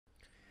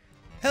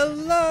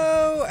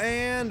Hello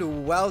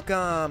and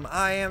welcome.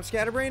 I am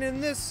Scatterbrain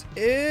and this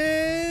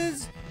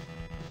is...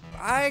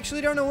 I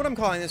actually don't know what I'm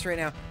calling this right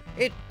now.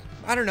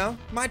 I don't know.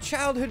 My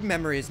childhood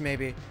memories,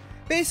 maybe.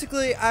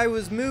 Basically, I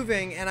was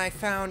moving and I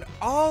found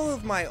all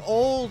of my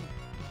old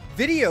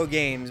video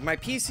games, my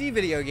PC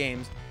video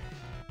games.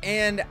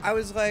 And I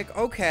was like,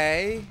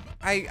 okay,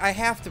 I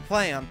have to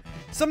play them.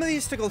 Some of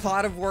these took a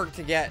lot of work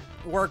to get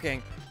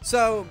working.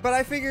 But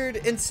I figured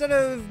instead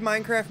of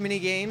Minecraft mini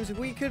games,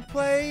 we could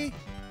play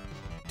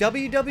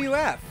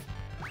WWF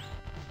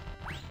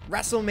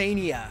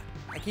Wrestlemania.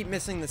 I keep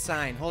missing the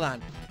sign. Hold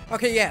on.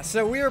 Okay, yeah,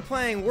 so we are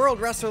playing World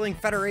Wrestling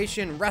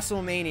Federation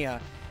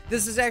Wrestlemania.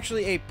 This is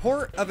actually a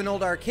port of an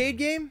old arcade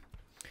game.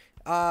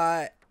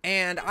 And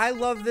I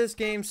loved this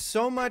game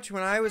so much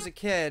when I was a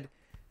kid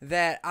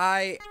that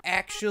my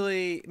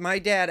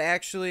dad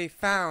actually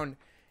found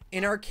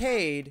an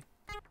arcade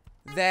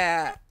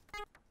that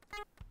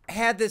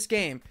had this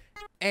game.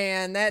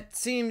 And that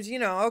seems,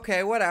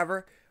 okay,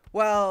 whatever.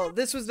 Well,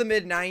 this was the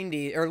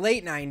mid-90s, or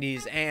late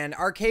 90s, and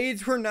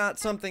arcades were not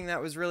something that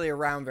was really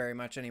around very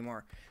much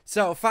anymore.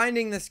 So,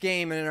 finding this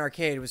game in an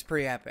arcade was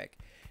pretty epic.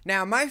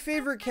 Now, my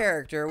favorite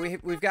character,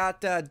 we've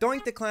got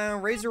Doink the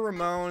Clown, Razor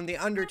Ramon, The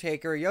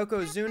Undertaker,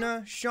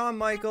 Yokozuna, Shawn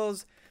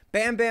Michaels,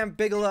 Bam Bam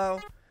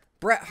Bigelow,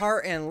 Bret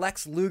Hart, and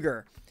Lex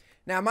Luger.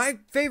 Now, my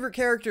favorite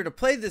character to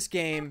play this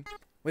game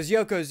was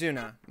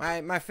Yokozuna.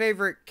 My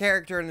favorite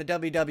character in the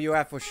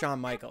WWF was Shawn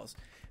Michaels.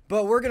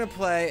 But we're going to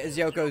play as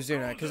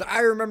Yokozuna, because I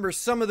remember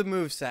some of the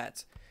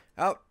movesets.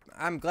 Oh,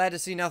 I'm glad to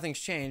see nothing's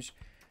changed.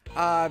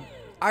 I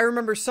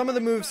remember some of the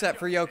moveset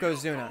for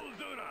Yokozuna.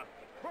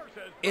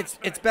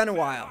 It's been a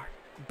while.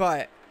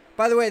 But,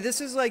 by the way,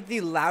 this is like the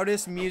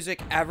loudest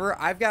music ever.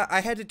 I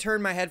had to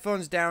turn my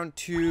headphones down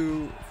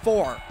to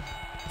 4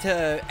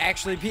 to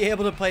actually be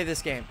able to play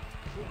this game.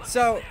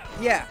 So,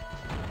 yeah.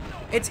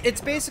 It's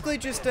basically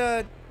just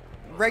a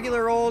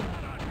regular old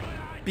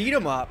beat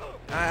 'em up.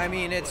 I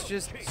mean, it's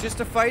just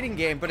a fighting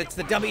game, but it's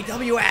the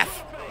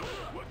WWF.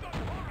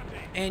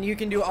 And you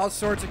can do all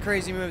sorts of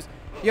crazy moves.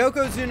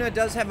 Yokozuna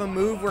does have a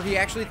move where he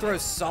actually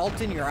throws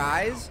salt in your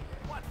eyes,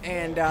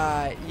 and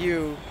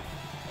you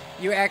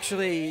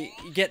actually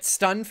get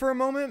stunned for a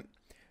moment.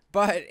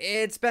 But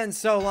it's been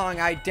so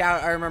long, I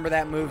doubt I remember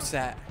that move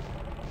set.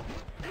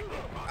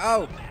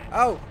 Oh,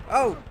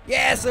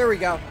 yes, there we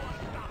go.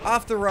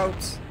 Off the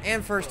ropes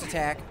and first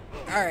attack.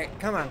 All right,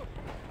 come on.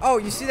 Oh,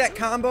 you see that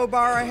combo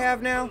bar I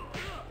have now?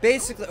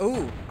 Basically,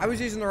 ooh, I was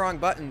using the wrong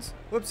buttons.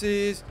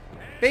 Whoopsies.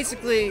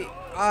 Basically,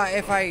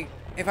 if I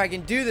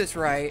can do this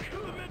right,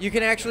 you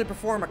can actually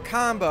perform a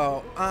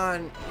combo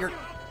on your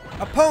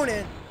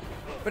opponent,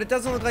 but it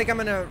doesn't look like I'm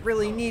gonna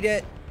really need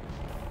it.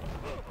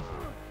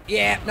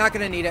 Yeah, not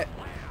gonna need it.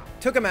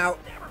 Took him out.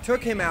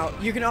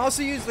 You can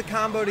also use the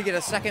combo to get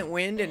a second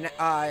wind and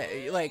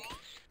like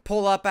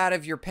pull up out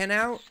of your pin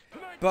out,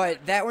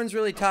 but that one's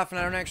really tough, and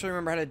I don't actually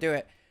remember how to do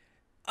it.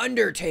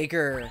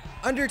 Undertaker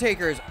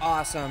is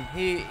awesome.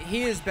 He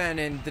has been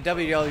in the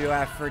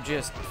WWF for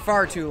just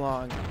far too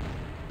long.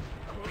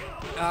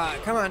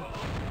 Come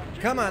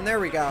on, there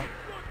we go.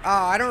 Oh,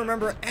 I don't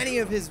remember any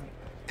of his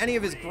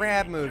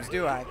grab moves,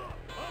 do I?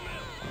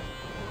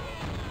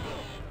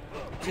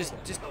 Just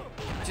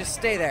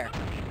stay there.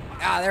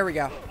 There we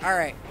go. All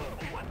right.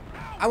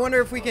 I wonder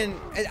if we can.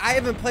 I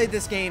haven't played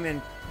this game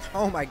in,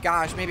 oh my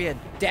gosh, maybe a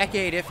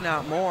decade, if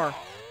not more.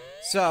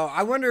 So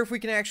I wonder if we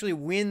can actually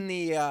win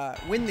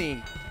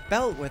the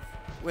belt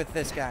with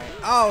this guy.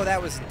 Oh,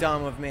 that was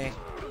dumb of me.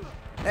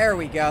 There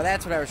we go.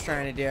 That's what I was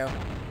trying to do.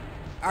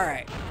 All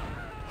right,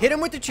 hit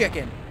him with the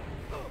chicken.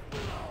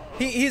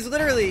 He is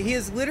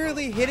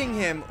literally hitting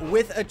him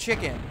with a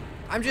chicken.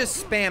 I'm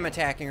just spam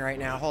attacking right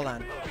now. Hold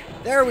on.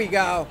 There we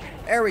go.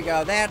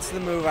 That's the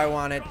move I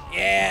wanted.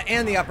 Yeah,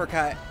 and the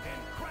uppercut.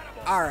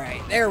 All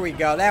right, there we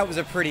go. That was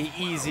a pretty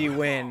easy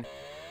win.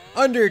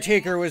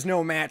 Undertaker was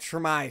no match for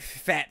my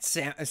fat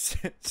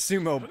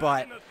sumo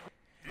butt.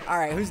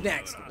 Alright, who's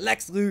next?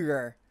 Lex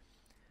Luger.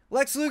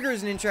 Lex Luger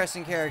is an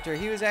interesting character.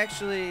 He was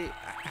actually...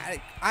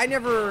 I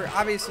never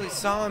obviously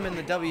saw him in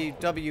the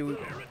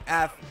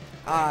WWF.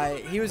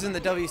 He was in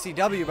the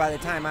WCW by the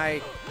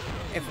time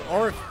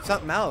or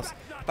something else,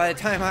 by the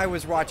time I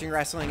was watching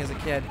wrestling as a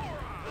kid.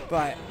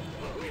 But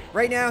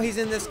right now he's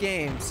in this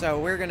game, so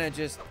we're gonna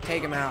just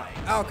take him out.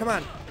 Oh, come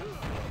on.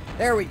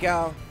 There we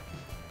go.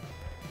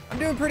 I'm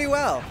doing pretty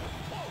well.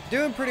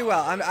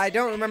 I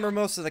don't remember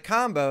most of the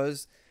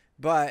combos,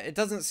 but it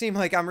doesn't seem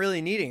like I'm really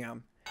needing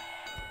them.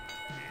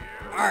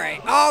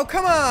 Alright. Oh,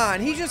 come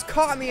on! He just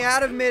caught me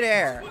out of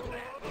midair.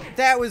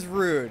 That was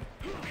rude.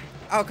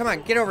 Oh, come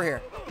on. Get over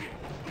here.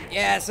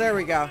 Yes, there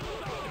we go.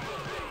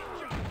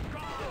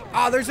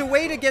 Oh, there's a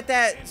way to get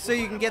that so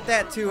you can get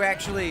that to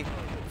actually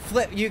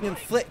flip. You can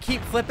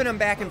keep flipping them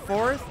back and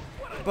forth,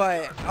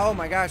 but oh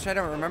my gosh, I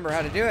don't remember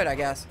how to do it, I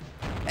guess.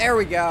 There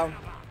we go.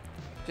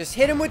 Just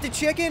hit him with the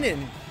chicken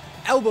and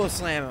elbow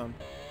slam him.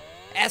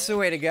 That's the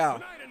way to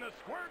go.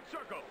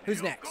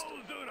 Who's next?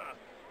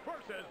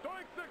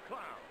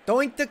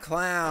 Doink the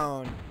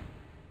Clown.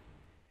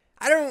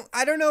 I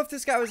don't know if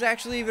this guy was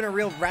actually even a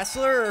real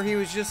wrestler or he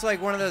was just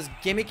like one of those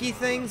gimmicky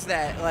things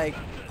that like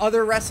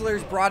other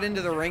wrestlers brought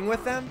into the ring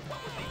with them.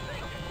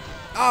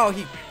 Oh,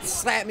 he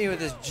slapped me with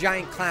his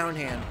giant clown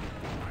hand.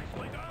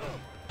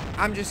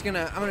 I'm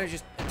gonna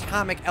just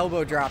atomic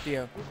elbow drop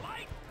you.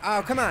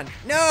 Oh, come on.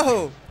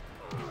 No!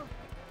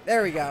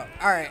 There we go.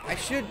 Alright,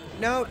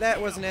 no,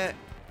 that wasn't it.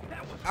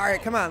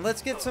 Alright, come on,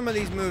 let's get some of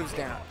these moves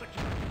down.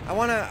 I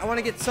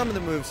wanna get some of the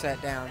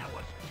moveset down.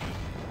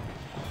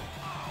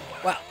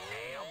 Well,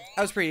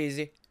 that was pretty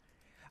easy.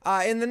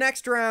 In the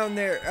next round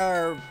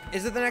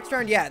is it the next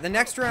round? Yeah, the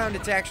next round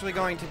it's actually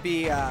going to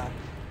be,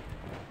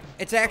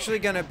 it's actually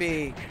gonna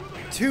be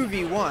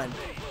 2v1.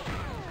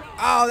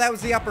 Oh, that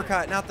was the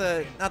uppercut, not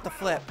the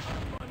flip.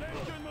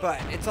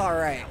 But it's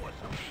alright.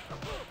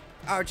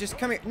 Oh, just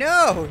come here.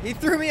 No! He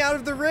threw me out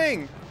of the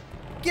ring!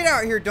 Get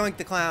out here, Doink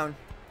the Clown.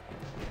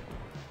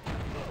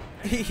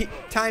 He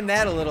timed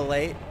that a little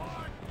late.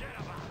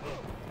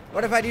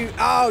 What if I do...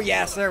 Oh,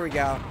 yes, there we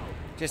go.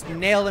 Just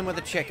nailed him with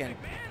a chicken.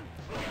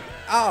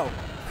 Oh.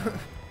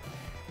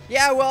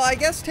 Yeah, well, I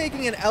guess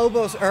taking an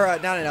elbow... Or,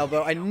 not an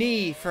elbow, a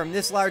knee from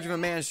this large of a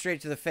man straight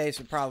to the face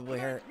would probably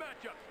hurt.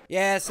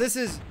 Yes, this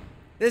is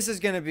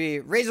going to be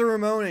Razor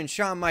Ramon and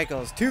Shawn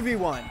Michaels,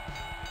 2v1.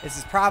 This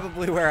is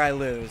probably where I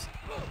lose.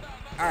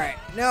 Alright.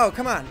 No,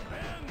 come on.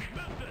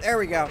 There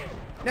we go.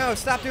 No,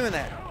 stop doing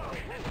that.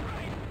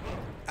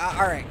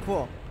 Alright,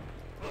 cool.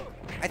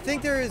 I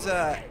think there is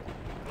a...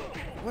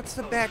 What's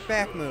the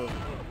back move?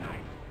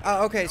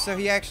 Oh, okay, so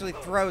he actually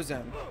throws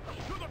him.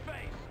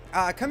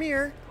 Come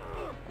here.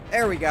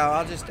 There we go.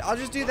 I'll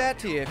just do that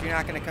to you if you're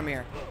not gonna come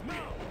here.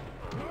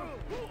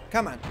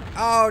 Come on.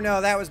 Oh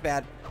no, that was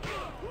bad.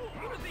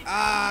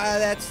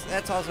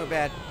 That's also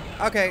bad.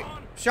 Okay,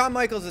 Shawn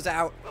Michaels is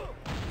out.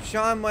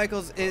 Shawn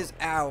Michaels is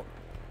out.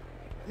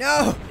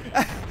 No!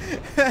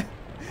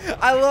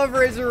 I love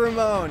Razor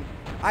Ramon.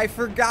 I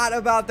forgot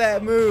about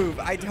that move.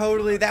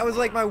 That was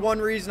like my one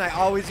reason I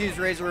always used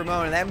Razor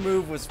Ramon, and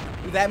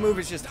that move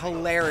is just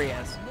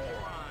hilarious.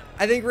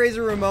 I think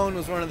Razor Ramon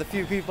was one of the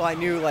few people I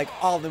knew like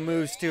all the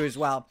moves to as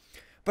well.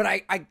 But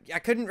I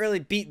couldn't really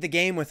beat the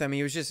game with him.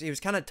 He was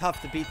kind of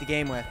tough to beat the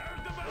game with.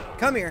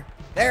 Come here.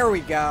 There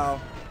we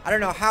go. I don't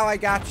know how I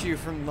got you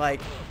from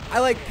like,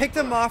 I picked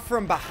him off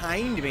from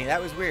behind me.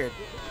 That was weird.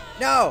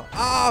 No.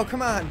 Oh,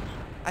 come on.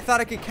 I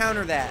thought I could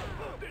counter that.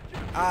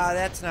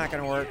 That's not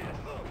gonna work.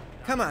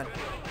 Come on.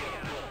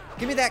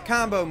 Give me that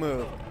combo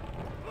move.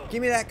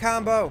 Give me that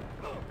combo.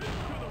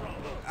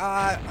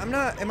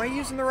 Am I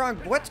using the wrong,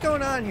 what's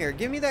going on here?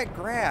 Give me that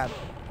grab.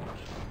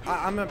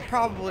 I'm gonna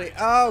probably,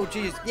 oh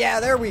geez. Yeah,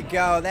 there we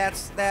go.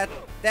 That's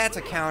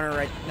a counter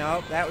right,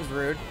 no, that was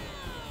rude.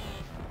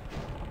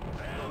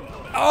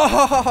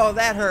 Oh,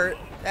 that hurt.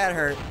 That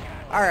hurt.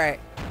 Alright.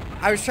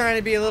 I was trying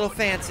to be a little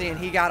fancy and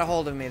he got a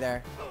hold of me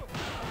there.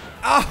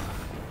 Oh!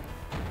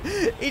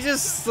 He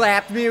just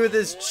slapped me with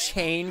his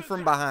chain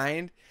from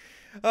behind.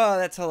 Oh,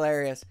 that's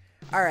hilarious.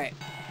 Alright.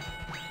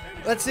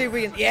 Let's see if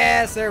we can...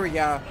 Yes, there we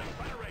go.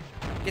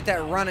 Get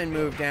that running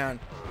move down.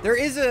 There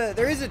is a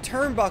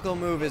turnbuckle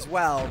move as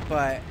well,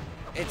 but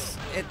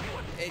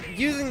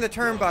using the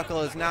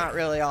turnbuckle is not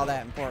really all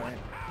that important.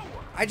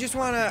 I just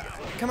want to...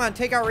 Come on,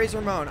 take out Razor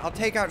Ramon. I'll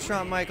take out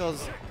Shawn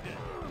Michaels.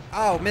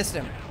 Oh, missed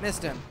him.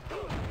 Missed him.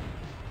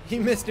 He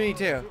missed me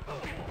too.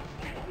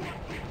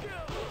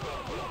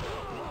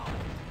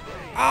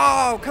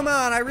 Oh, come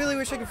on. I really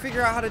wish I could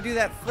figure out how to do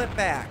that flip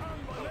back.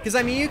 Because,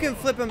 I mean, you can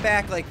flip him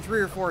back like 3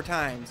 or 4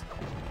 times.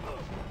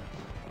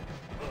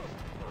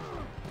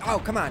 Oh,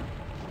 come on.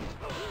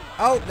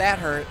 Oh, that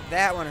hurt.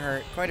 That one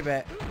hurt quite a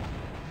bit.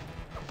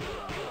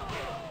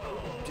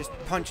 Just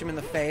punch him in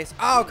the face.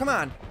 Oh, come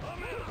on.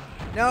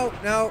 No,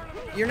 no.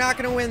 You're not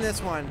going to win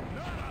this one.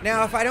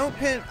 Now, if I don't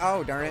pin...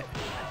 Oh, darn it.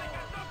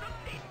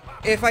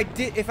 If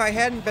I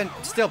hadn't been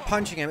still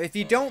punching him, if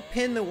you don't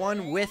pin the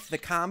one with the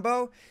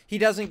combo, he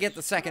doesn't get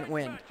the second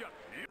win.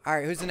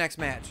 Alright, who's the next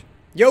match?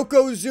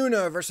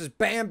 Yokozuna versus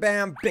Bam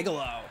Bam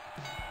Bigelow.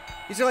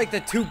 These are like the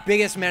 2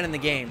 biggest men in the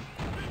game.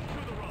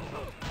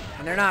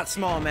 And they're not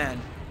small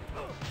men.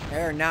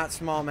 They're not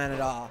small men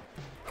at all.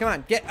 Come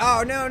on, get...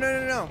 Oh, no, no,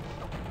 no, no.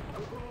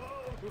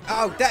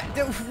 Oh,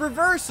 the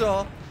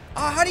reversal?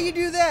 Oh, how do you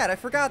do that? I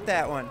forgot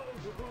that one.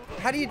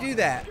 How do you do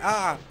that?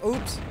 Ah,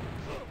 oops.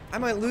 I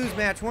might lose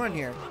match 1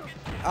 here.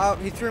 Oh,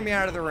 he threw me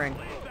out of the ring.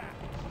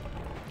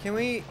 Can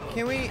we?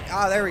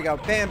 Oh, there we go.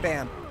 Bam,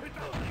 bam.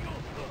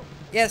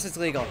 Yes, it's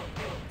legal.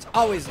 It's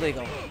always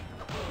legal.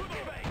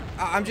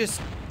 I'm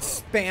just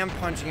spam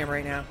punching him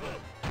right now.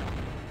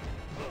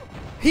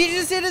 He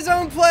just hit his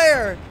own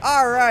player.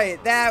 All right,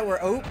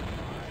 oh,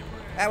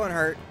 that one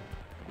hurt.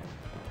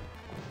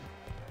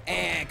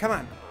 And come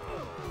on.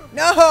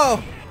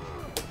 No.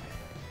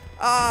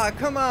 Ah,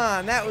 come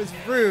on. That was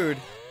rude.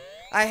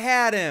 I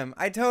had him.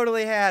 I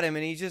totally had him,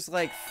 and he just,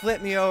 like,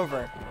 flipped me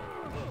over.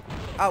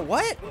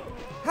 What?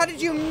 How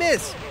did you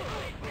miss?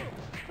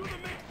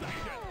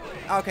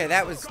 Okay,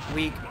 that was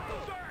weak.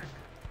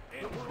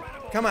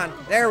 Come on.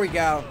 There we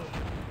go.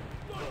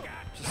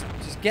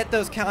 Just get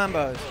those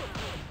combos.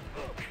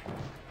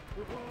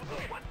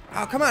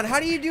 Oh, come on. How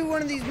do you do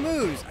one of these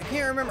moves? I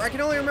can't remember. I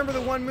can only remember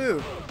the one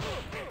move.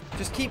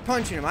 Just keep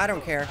punching him. I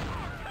don't care.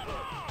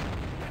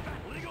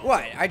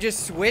 What? I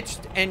just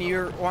switched and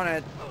you want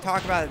to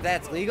talk about it?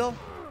 That's legal?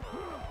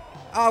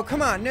 Oh,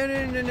 come on. No,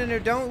 no, no, no, no.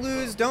 Don't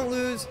lose. Don't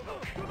lose.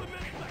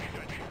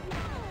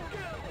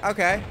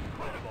 Okay.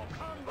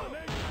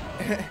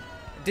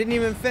 Didn't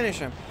even finish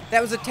him.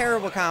 That was a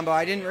terrible combo.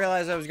 I didn't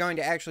realize I was going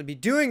to actually be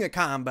doing a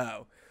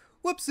combo.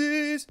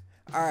 Whoopsies.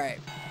 All right.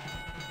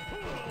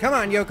 Come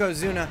on,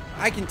 Yokozuna.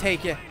 I can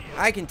take you.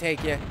 I can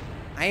take you.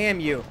 I am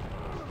you.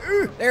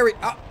 There we...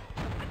 Oh.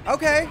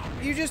 Okay.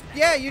 You just...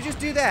 Yeah, you just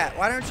do that.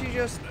 Why don't you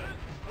just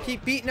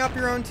keep beating up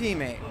your own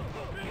teammate?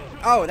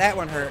 Oh, that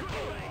one hurt.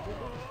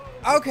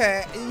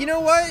 Okay. You know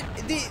what?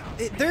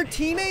 Their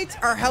teammates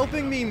are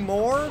helping me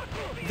more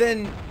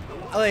than,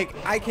 like,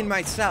 I can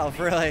myself,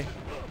 really.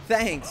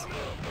 Thanks.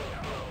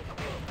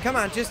 Come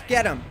on, just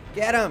get him.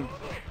 Get him.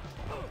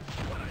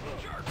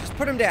 Just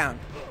put him down.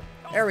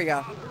 There we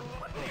go.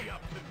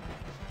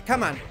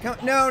 Come on. Come,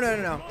 no, no,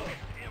 no, no.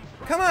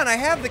 Come on, I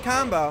have the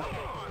combo.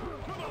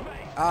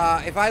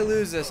 If I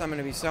lose this, I'm going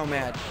to be so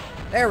mad.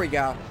 There we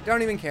go.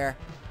 Don't even care.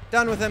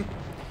 Done with him.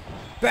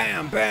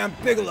 Bam, bam,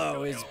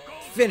 Bigelow is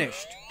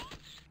finished.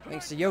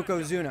 Thanks to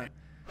Yokozuna.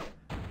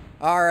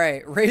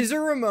 Alright,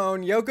 Razor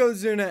Ramon,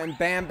 Yokozuna, and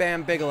Bam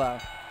Bam Bigelow.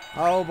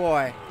 Oh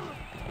boy.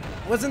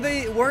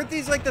 Weren't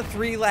these like the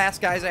 3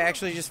 last guys I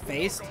actually just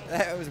faced?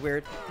 That was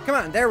weird. Come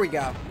on, there we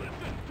go.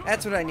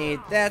 That's what I need.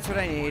 That's what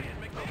I need.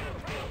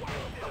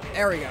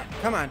 There we go.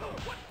 Come on.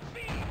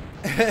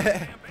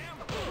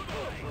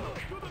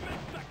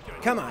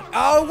 Come on.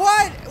 Oh,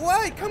 what?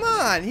 What? Come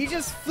on. He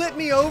just flipped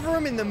me over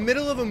him in the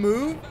middle of a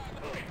move?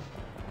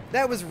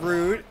 That was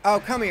rude. Oh,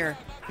 come here.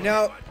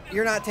 No,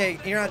 you're not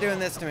doing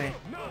this to me.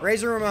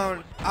 Razor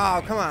Ramon.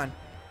 Oh, come on.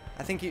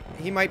 I think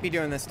he might be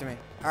doing this to me.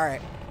 All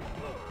right.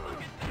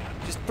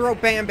 Just throw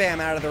Bam Bam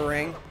out of the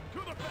ring.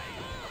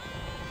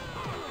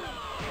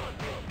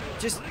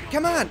 Just,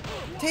 come on.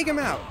 Take him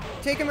out.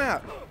 Take him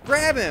out.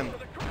 Grab him.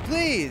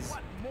 Please.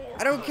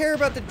 I don't care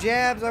about the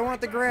jabs. I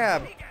want the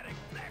grab.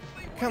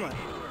 Come on.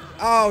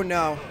 Oh,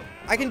 no.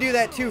 I can do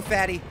that too,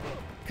 fatty.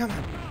 Come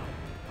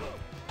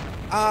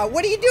on.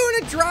 What are you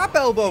doing a drop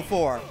elbow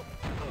for?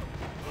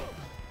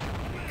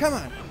 Come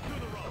on.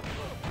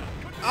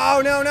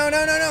 Oh, no, no,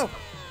 no, no, no.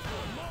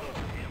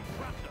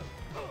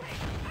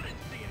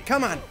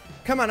 Come on.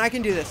 Come on, I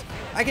can do this.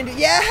 I can do...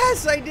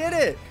 Yes, I did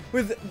it!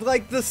 With,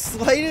 like, the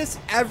slightest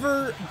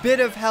ever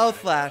bit of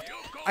health left,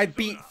 I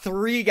beat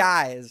 3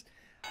 guys.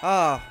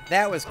 Oh,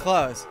 that was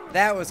close.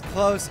 That was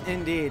close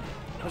indeed.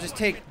 I'll just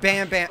take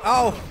Bam Bam.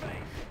 Oh!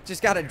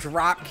 Just got a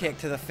drop kick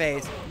to the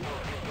face.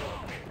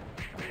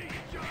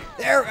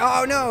 There...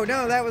 Oh, no,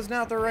 no, that was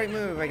not the right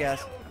move, I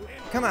guess.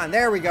 Come on,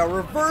 there we go.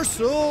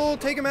 Reversal!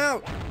 Take him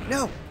out!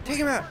 No, take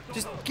him out!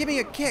 Just give me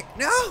a kick.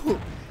 No!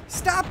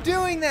 Stop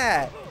doing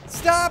that!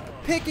 Stop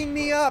picking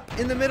me up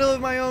in the middle of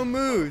my own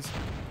moves.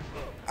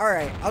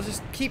 Alright, I'll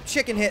just keep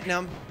chicken hitting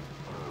him.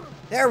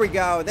 There we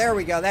go, there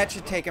we go. That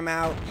should take him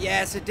out.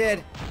 Yes, it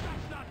did.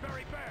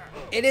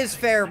 It is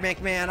fair,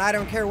 McMahon. I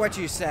don't care what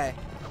you say.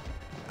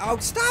 Oh,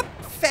 stop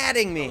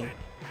fatting me.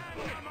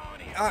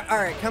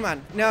 Alright, come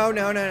on. No,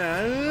 no, no,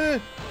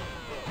 no.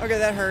 Okay,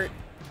 that hurt.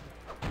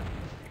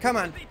 Come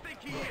on.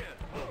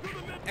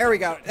 There we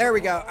go, there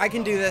we go. I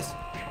can do this.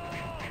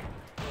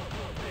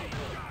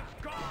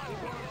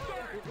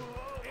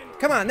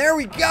 Come on, there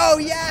we go.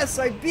 Yes,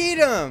 I beat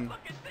him.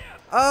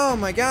 Oh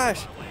my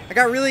gosh. I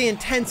got really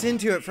intense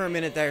into it for a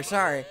minute there.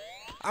 Sorry.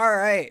 All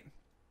right.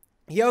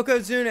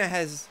 Yokozuna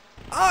has...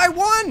 Oh, I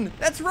won.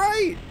 That's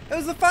right. That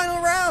was the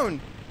final round.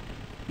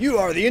 You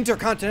are the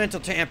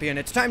Intercontinental Champion.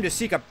 It's time to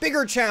seek a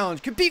bigger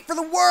challenge. Compete for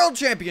the World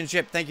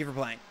Championship. Thank you for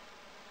playing.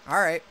 All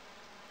right.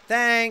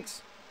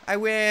 Thanks. I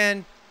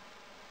win.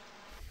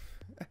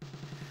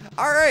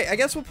 Alright, I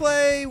guess we'll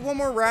play one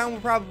more round. We're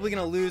probably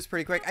going to lose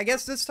pretty quick. I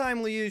guess this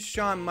time we'll use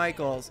Shawn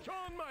Michaels.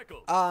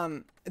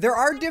 There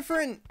are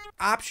different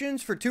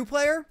options for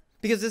 2-player,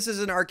 because this is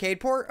an arcade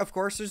port. Of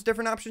course, there's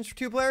different options for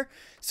 2-player.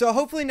 So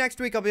hopefully next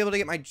week I'll be able to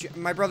get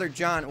my brother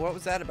John. What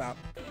was that about?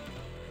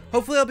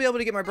 Hopefully I'll be able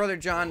to get my brother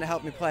John to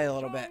help me play a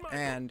little bit,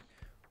 and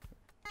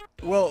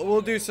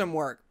we'll do some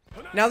work.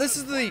 Now, this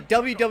is the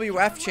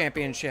WWF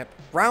Championship.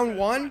 Round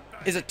 1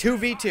 is a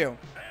 2v2.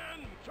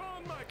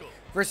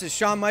 Versus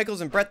Shawn Michaels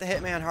and Bret the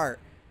Hitman Hart,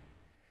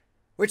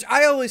 which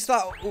I always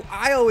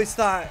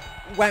thought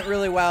went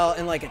really well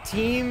in like a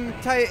team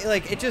type.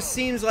 Like, it just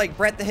seems like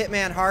Bret the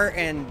Hitman Hart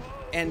and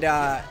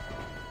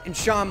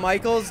Shawn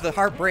Michaels, the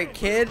Heartbreak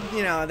Kid,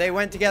 you know, they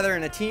went together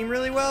in a team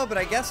really well. But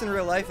I guess in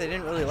real life they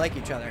didn't really like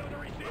each other.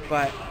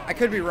 But I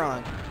could be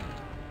wrong.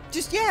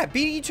 Just, yeah,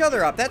 beat each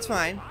other up. That's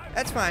fine.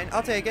 That's fine.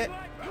 I'll take it.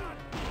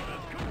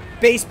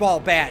 Baseball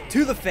bat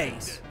to the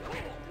face.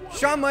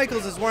 Shawn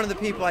Michaels is one of the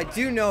people I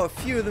do know a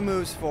few of the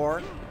moves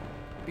for,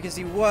 because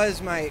he was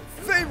my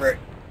favorite.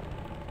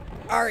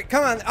 Alright,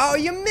 come on. Oh,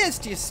 you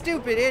missed, you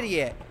stupid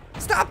idiot.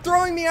 Stop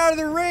throwing me out of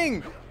the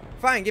ring.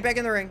 Fine, get back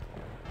in the ring.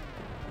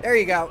 There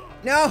you go.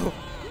 No.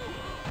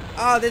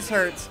 Oh, this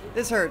hurts.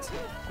 This hurts.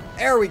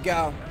 There we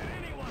go.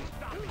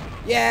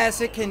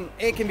 Yes, it can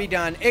be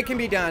done. It can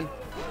be done.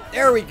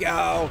 There we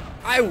go.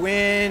 I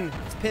win.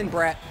 Let's pin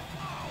Brett.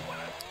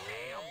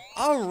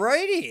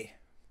 Alrighty.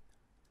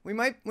 We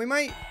might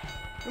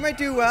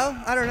do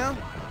well. I don't know.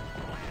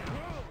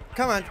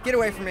 Come on, get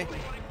away from me.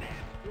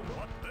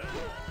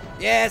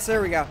 Yes,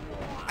 there we go.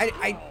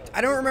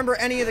 I don't remember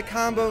any of the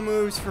combo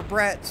moves for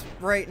Brett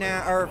right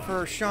now, or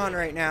for Sean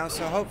right now,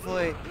 so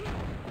hopefully...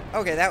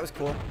 Okay, that was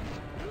cool.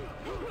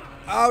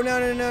 Oh, no,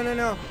 no, no, no,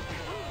 no.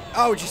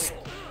 Oh, just...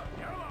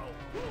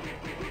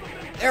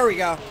 There we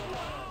go.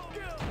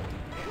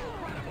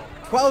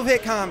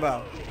 12-hit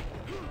combo.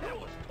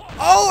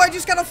 Oh, I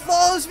just got a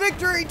flawless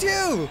victory,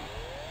 too!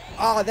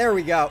 Oh, there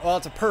we go. Well,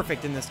 it's a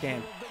perfect in this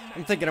game.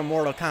 I'm thinking of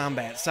Mortal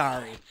Kombat,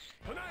 sorry.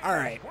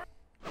 Alright.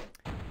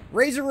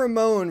 Razor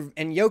Ramon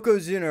and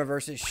Yokozuna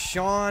versus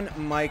Shawn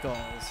Michaels.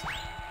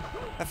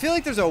 I feel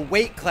like there's a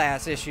weight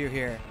class issue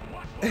here.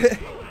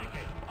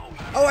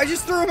 Oh, I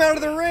just threw him out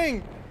of the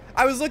ring.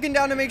 I was looking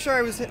down to make sure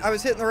I was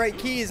hitting the right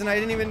keys, and I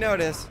didn't even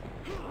notice.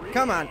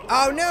 Come on.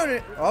 Oh, no,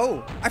 no.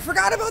 Oh, I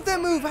forgot about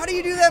that move. How do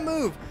you do that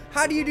move?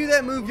 How do you do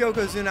that move,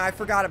 Yokozuna? I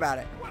forgot about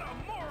it.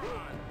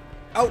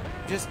 Oh,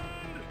 just...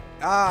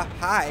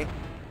 hi.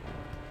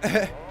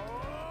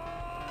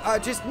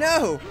 Just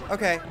no.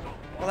 Okay.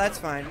 Well, that's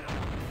fine.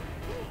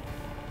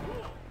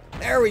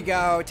 There we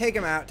go. Take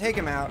him out. Take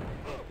him out.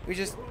 We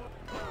just...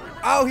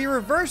 Oh, he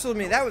reversaled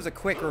me. That was a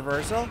quick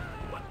reversal.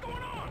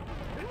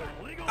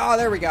 Oh,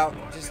 there we go.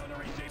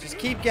 Just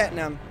keep getting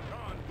him.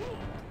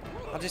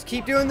 I'll just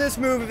keep doing this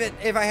move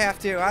if I have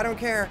to. I don't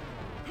care.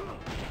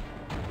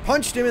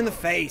 Punched him in the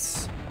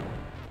face.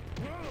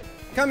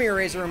 Come here,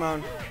 Razor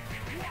Ramon.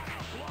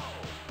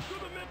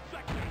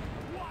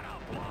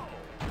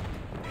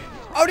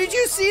 Oh, did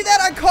you see that?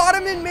 I caught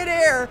him in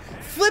midair,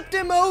 flipped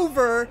him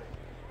over,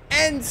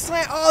 and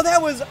slam. Oh,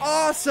 that was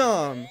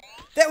awesome.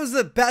 That was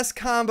the best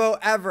combo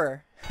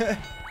ever.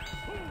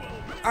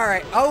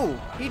 Alright. Oh,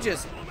 he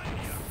just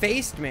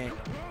faced me.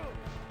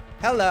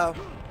 Hello.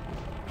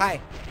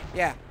 Hi.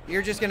 Yeah,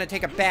 you're just gonna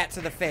take a bat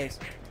to the face.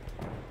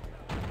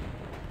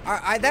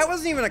 That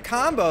wasn't even a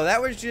combo.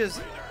 That was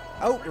just...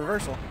 Oh,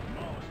 reversal.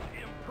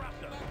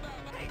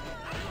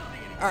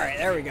 Alright,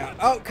 there we go.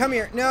 Oh, come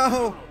here.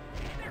 No.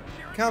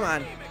 Come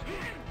on.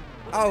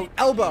 Oh,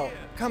 elbow.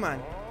 Come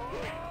on.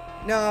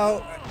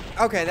 No.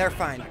 Okay, they're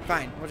fine.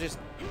 Fine. We'll just...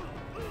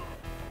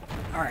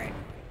 Alright.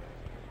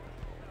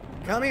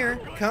 Come here.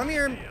 Come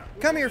here.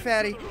 Come here,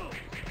 fatty.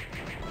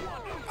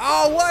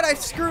 Oh, what? I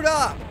screwed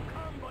up.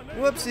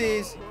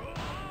 Whoopsies.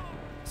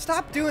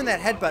 Stop doing that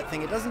headbutt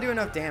thing. It doesn't do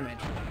enough damage.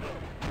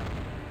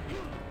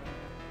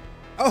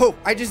 Oh,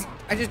 I just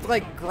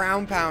like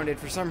ground pounded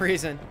for some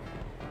reason.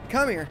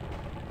 Come here.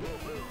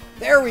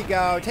 There we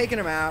go. Taking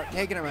him out.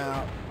 Taking him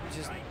out.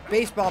 Just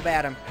baseball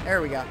bat him.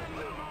 There we go.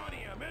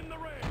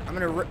 I'm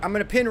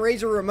gonna pin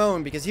Razor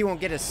Ramon because he won't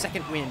get a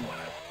second win.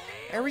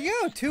 There we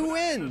go. 2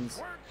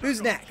 wins.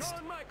 Who's next?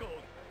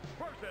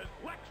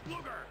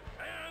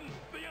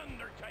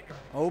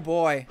 Oh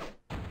boy.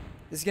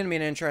 This is gonna be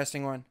an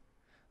interesting one.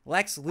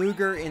 Lex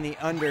Luger in the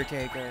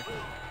Undertaker.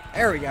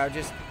 There we go.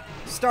 Just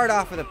start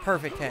off with a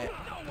perfect hit.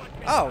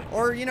 Oh,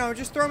 or you know,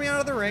 just throw me out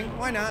of the ring.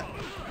 Why not?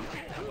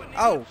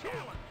 Oh.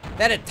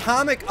 That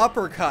atomic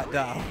uppercut,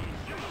 though.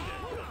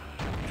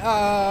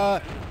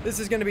 This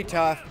is gonna be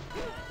tough.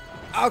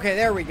 Okay,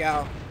 there we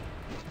go.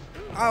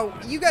 Oh,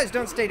 you guys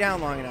don't stay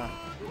down long enough.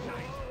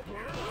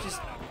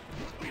 Just...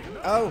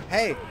 Oh,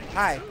 hey.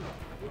 Hi.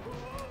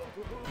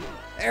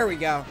 There we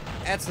go.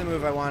 That's the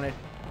move I wanted.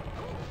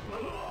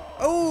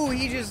 Oh,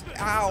 he just...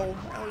 Ow.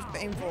 That was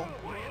painful.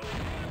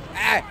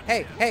 Ah,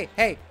 hey, hey,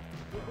 hey.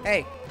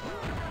 Hey.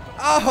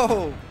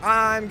 Oh,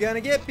 I'm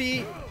gonna get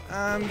beat.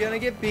 I'm gonna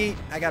get beat.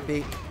 I got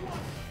beat.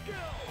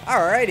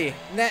 Alrighty.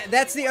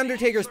 That's the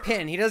Undertaker's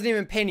pin. He doesn't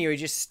even pin you. He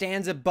just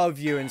stands above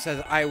you and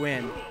says, I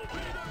win.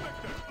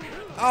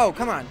 Oh,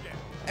 come on.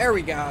 There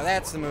we go.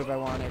 That's the move I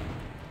wanted.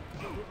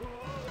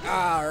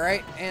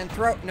 Alright. And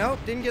throw... Nope.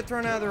 Didn't get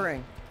thrown out of the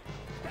ring.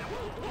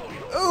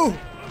 Ooh.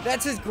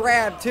 That's his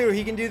grab, too.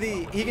 He can do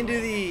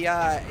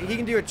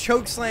a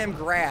choke slam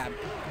grab.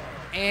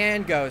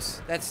 And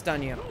ghost. That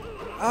stun you.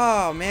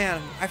 Oh, man.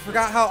 I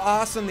forgot how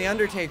awesome the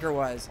Undertaker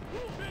was.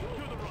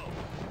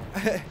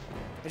 I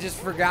just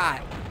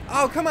forgot.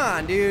 Oh, come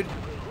on, dude.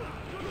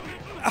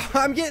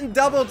 I'm getting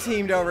double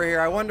teamed over here.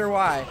 I wonder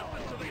why.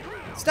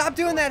 Stop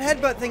doing that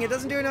headbutt thing. It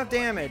doesn't do enough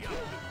damage.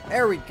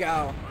 There we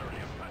go.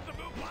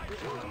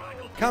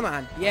 Come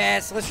on.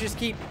 Yes, let's just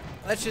keep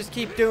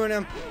doing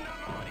them.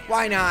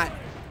 Why not?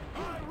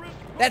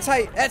 That's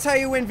how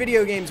you win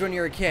video games when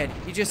you're a kid.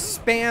 You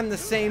just spam the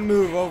same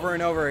move over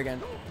and over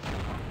again.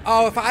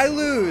 Oh, if I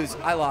lose,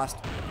 I lost.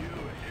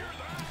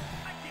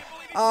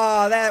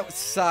 Oh, that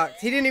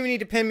sucked. He didn't even need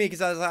to pin me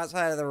because I was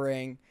outside of the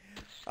ring.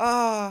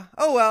 Oh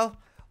well.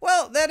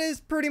 Well, that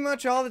is pretty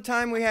much all the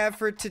time we have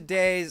for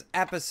today's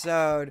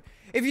episode.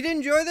 If you did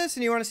enjoy this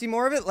and you want to see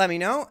more of it, let me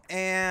know,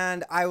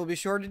 and I will be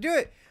sure to do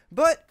it.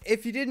 But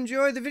if you did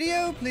enjoy the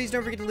video, please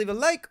don't forget to leave a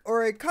like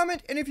or a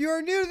comment. And if you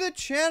are new to the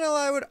channel,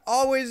 I would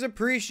always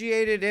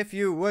appreciate it if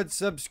you would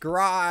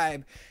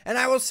subscribe. And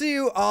I will see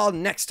you all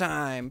next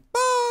time.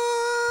 Bye!